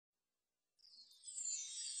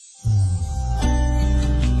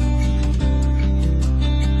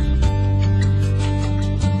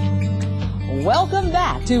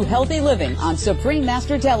to Healthy Living on Supreme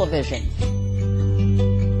Master Television.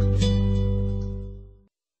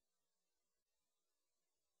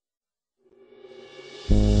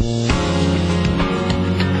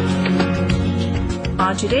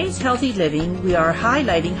 On today's Healthy Living, we are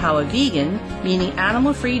highlighting how a vegan, meaning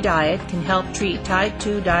animal-free diet, can help treat type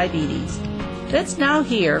 2 diabetes. Let's now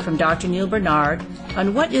hear from Dr. Neil Bernard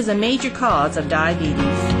on what is a major cause of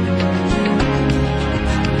diabetes.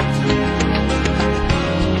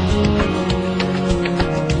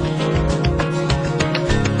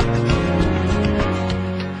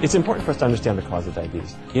 It's important for us to understand the cause of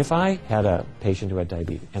diabetes. If I had a patient who had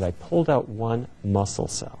diabetes and I pulled out one muscle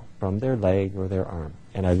cell from their leg or their arm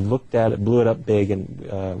and I looked at it, blew it up big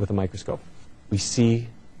and with a microscope, we see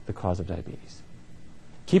the cause of diabetes.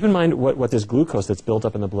 Keep in mind what this glucose that's built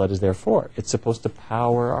up in the blood is there for. It's supposed to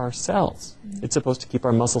power our cells. It's supposed to keep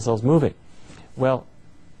our muscle cells moving. Well,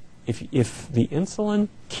 if the insulin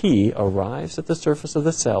key arrives at the surface of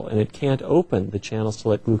the cell and it can't open the channels to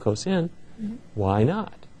let glucose in, why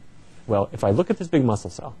not? Well, if I look at this big muscle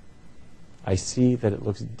cell, I see that it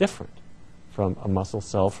looks different from a muscle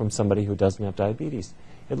cell from somebody who doesn't have diabetes.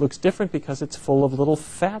 It looks different because it's full of little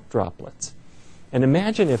fat droplets. And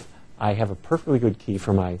imagine if I have a perfectly good key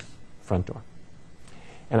for my front door.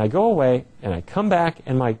 And I go away, and I come back,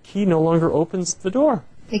 and my key no longer opens the door.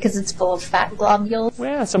 Because it's full of fat globules?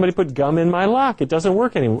 Well, somebody put gum in my lock. It doesn't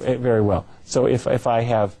work very well. So if I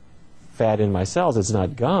have fat in my cells, it's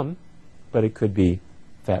not gum, but it could be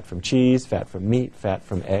fat from cheese, fat from meat, fat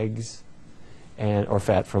from eggs, or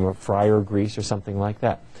fat from a fryer grease or something like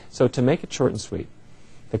that. So to make it short and sweet,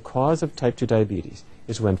 the cause of type 2 diabetes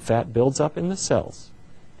is when fat builds up in the cells,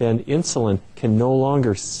 then insulin can no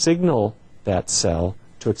longer signal that cell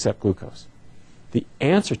to accept glucose. The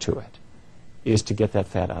answer to it is to get that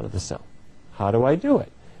fat out of the cell. How do I do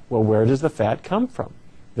it? Well, where does the fat come from?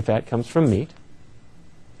 The fat comes from meat.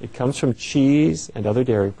 It comes from cheese and other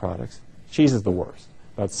dairy products. Cheese is the worst,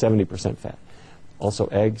 about 70% fat. Also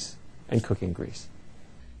eggs and cooking grease.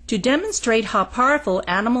 To demonstrate how powerful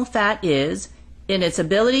animal fat is in its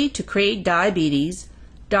ability to create diabetes,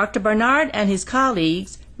 Dr. Bernard and his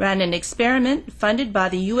colleagues ran an experiment funded by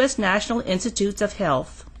the U.S. National Institutes of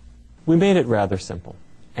Health. We made it rather simple,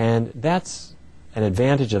 and that's an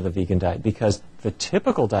advantage of the vegan diet because the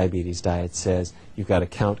typical diabetes diet says you've got to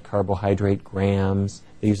count carbohydrate grams.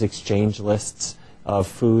 They use exchange lists of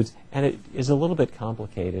foods, and it is a little bit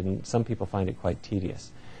complicated, and some people find it quite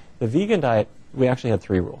tedious. The vegan diet, we actually had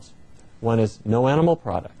 3 rules. One is no animal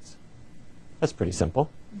products. That's pretty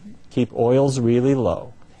simple. Keep oils really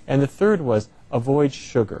low. And the third was avoid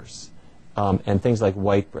sugars and things like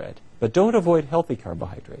white bread, but don't avoid healthy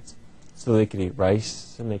carbohydrates. So they could eat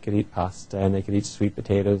rice, and they could eat pasta, and they could eat sweet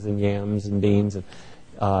potatoes and yams and beans and,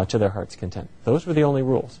 to their heart's content. Those were the only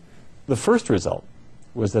rules. The first result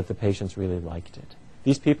was that the patients really liked it.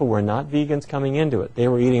 These people were not vegans coming into it. They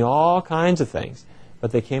were eating all kinds of things,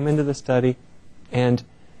 but they came into the study, and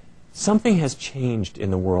something has changed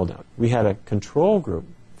in the world now. We had a control group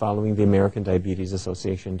following the American Diabetes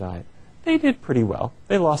Association diet. They did pretty well.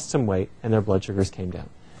 They lost some weight, and their blood sugars came down.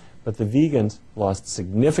 But the vegans lost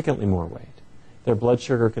significantly more weight. Their blood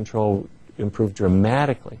sugar control improved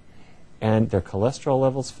dramatically, and their cholesterol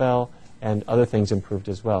levels fell, and other things improved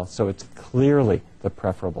as well. So it's clearly the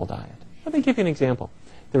preferable diet. Let me give you an example.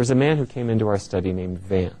 There was a man who came into our study named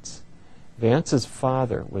Vance. Vance's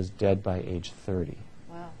father was dead by age 30.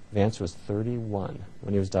 Wow. Vance was 31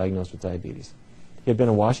 when he was diagnosed with diabetes. He had been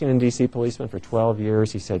a Washington, D.C. policeman for 12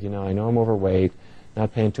 years. He said, I know I'm overweight,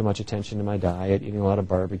 not paying too much attention to my diet, eating a lot of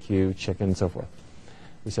barbecue, chicken, and so forth.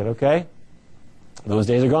 We said, okay, those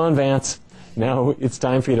days are gone, Vance. Now it's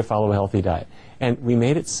time for you to follow a healthy diet. And we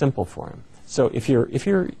made it simple for him. So if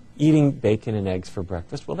you're eating bacon and eggs for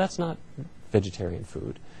breakfast, well, that's not vegetarian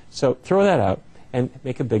food. So throw that out and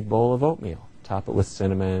make a big bowl of oatmeal. Top it with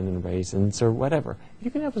cinnamon and raisins or whatever. You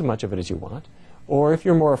can have as much of it as you want. Or if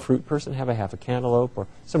you're more a fruit person, have a half a cantaloupe or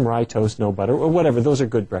some rye toast, no butter, or whatever. Those are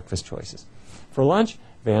good breakfast choices. For lunch,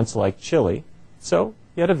 Vance liked chili, so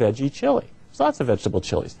he had a veggie chili. There's lots of vegetable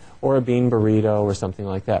chilies. Or a bean burrito or something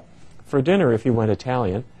like that. For dinner, if you went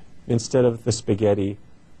Italian, instead of the spaghetti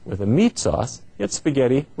with a meat sauce, he had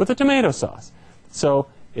spaghetti with a tomato sauce. So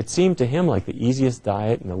it seemed to him like the easiest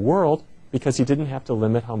diet in the world because he didn't have to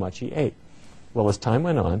limit how much he ate. Well, as time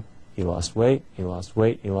went on, he lost weight, he lost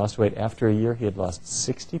weight, he lost weight. After a year, he had lost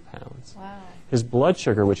 60 pounds. Wow. His blood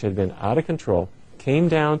sugar, which had been out of control, came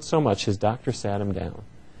down so much his doctor sat him down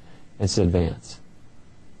and said, Vance,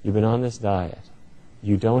 you've been on this diet.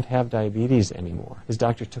 You don't have diabetes anymore. His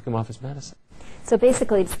doctor took him off his medicine. So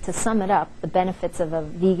basically, to sum it up, the benefits of a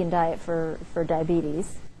vegan diet for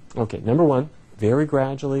diabetes. Okay, number one, very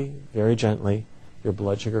gradually, very gently, your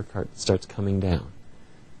blood sugar starts coming down.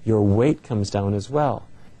 Your weight comes down as well.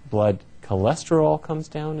 Blood cholesterol comes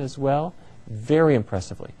down as well, very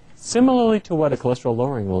impressively. Similarly to what a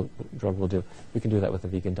cholesterol-lowering drug will do, we can do that with a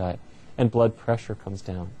vegan diet. And blood pressure comes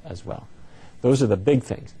down as well. Those are the big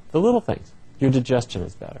things. The little things, your digestion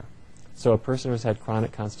is better. So a person who's had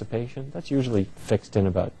chronic constipation, that's usually fixed in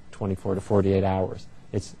about 24 to 48 hours.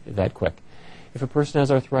 It's that quick. If a person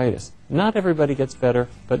has arthritis, not everybody gets better,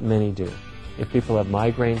 but many do. If people have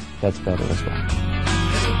migraines, that's better as well.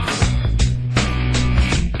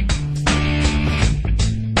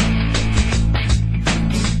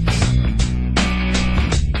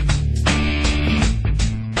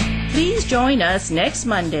 Please join us next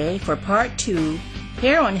Monday for Part 2,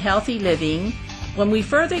 here on Healthy Living, when we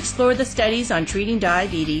further explore the studies on treating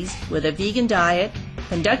diabetes with a vegan diet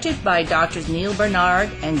conducted by Drs. Neil Bernard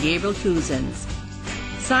and Gabriel Cousins.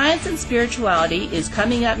 Science and Spirituality is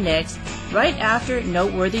coming up next, right after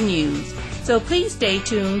Noteworthy News, so please stay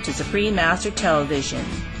tuned to Supreme Master Television.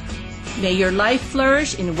 May your life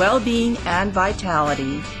flourish in well-being and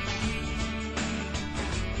vitality.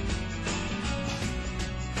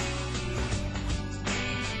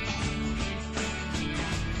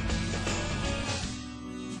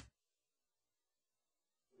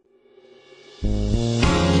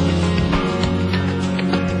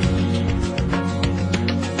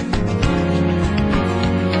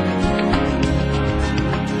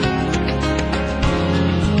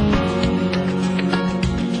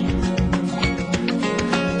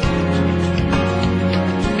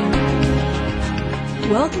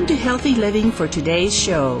 Welcome to Healthy Living for today's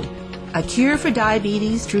show, A Cure for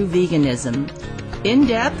Diabetes Through Veganism, in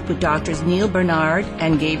depth with Drs. Neil Bernard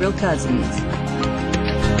and Gabriel Cousins.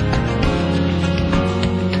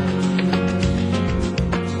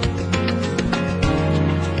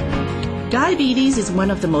 Diabetes is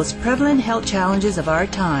one of the most prevalent health challenges of our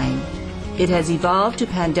time. It has evolved to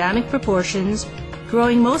pandemic proportions,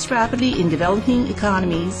 growing most rapidly in developing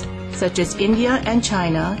economies such as India and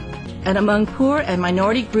China, and among poor and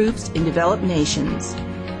minority groups in developed nations.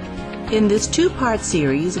 In this two-part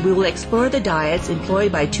series, we will explore the diets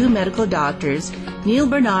employed by two medical doctors, Neil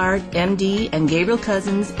Bernard, MD, and Gabriel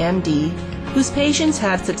Cousins, MD, whose patients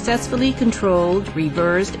have successfully controlled,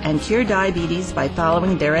 reversed, and cured diabetes by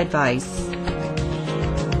following their advice.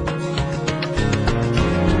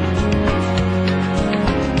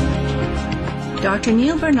 Dr.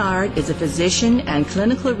 Neil Bernard is a physician and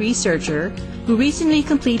clinical researcher who recently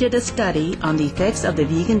completed a study on the effects of the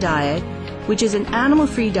vegan diet, which is an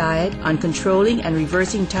animal-free diet on controlling and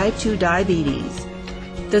reversing type 2 diabetes.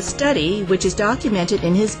 The study, which is documented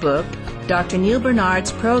in his book, Dr. Neil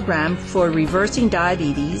Bernard's Program for Reversing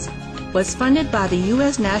Diabetes, was funded by the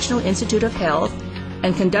U.S. National Institute of Health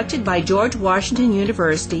and conducted by George Washington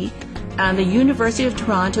University and the University of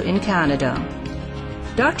Toronto in Canada.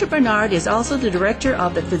 Dr. Bernard is also the director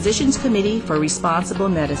of the Physicians Committee for Responsible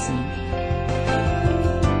Medicine.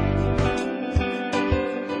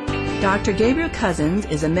 Dr. Gabriel Cousins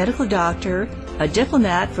is a medical doctor, a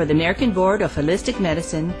diplomat for the American Board of Holistic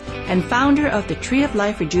Medicine, and founder of the Tree of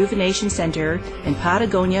Life Rejuvenation Center in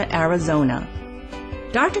Patagonia, Arizona.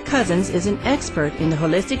 Dr. Cousins is an expert in the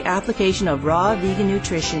holistic application of raw vegan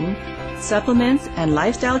nutrition, supplements, and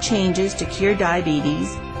lifestyle changes to cure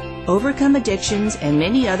diabetes, overcome addictions, and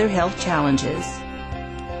many other health challenges.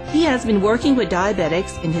 He has been working with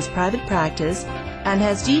diabetics in his private practice and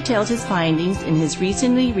has detailed his findings in his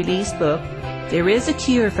recently released book, There is a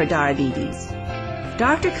Cure for Diabetes.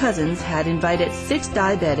 Dr. Cousins had invited 6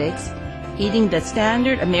 diabetics eating the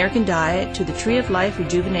standard American diet to the Tree of Life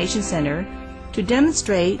Rejuvenation Center to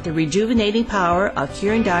demonstrate the rejuvenating power of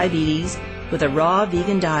curing diabetes with a raw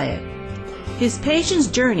vegan diet. His patient's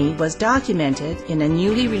journey was documented in a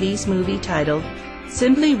newly released movie titled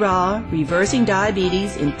Simply Raw: Reversing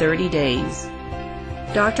Diabetes in 30 Days.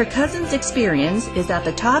 Dr. Cousins' experience is that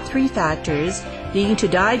the top 3 factors leading to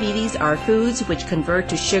diabetes are foods which convert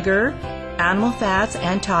to sugar, animal fats,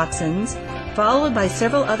 and toxins, followed by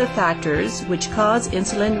several other factors which cause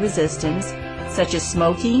insulin resistance, such as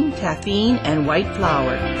smoking, caffeine, and white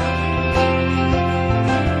flour.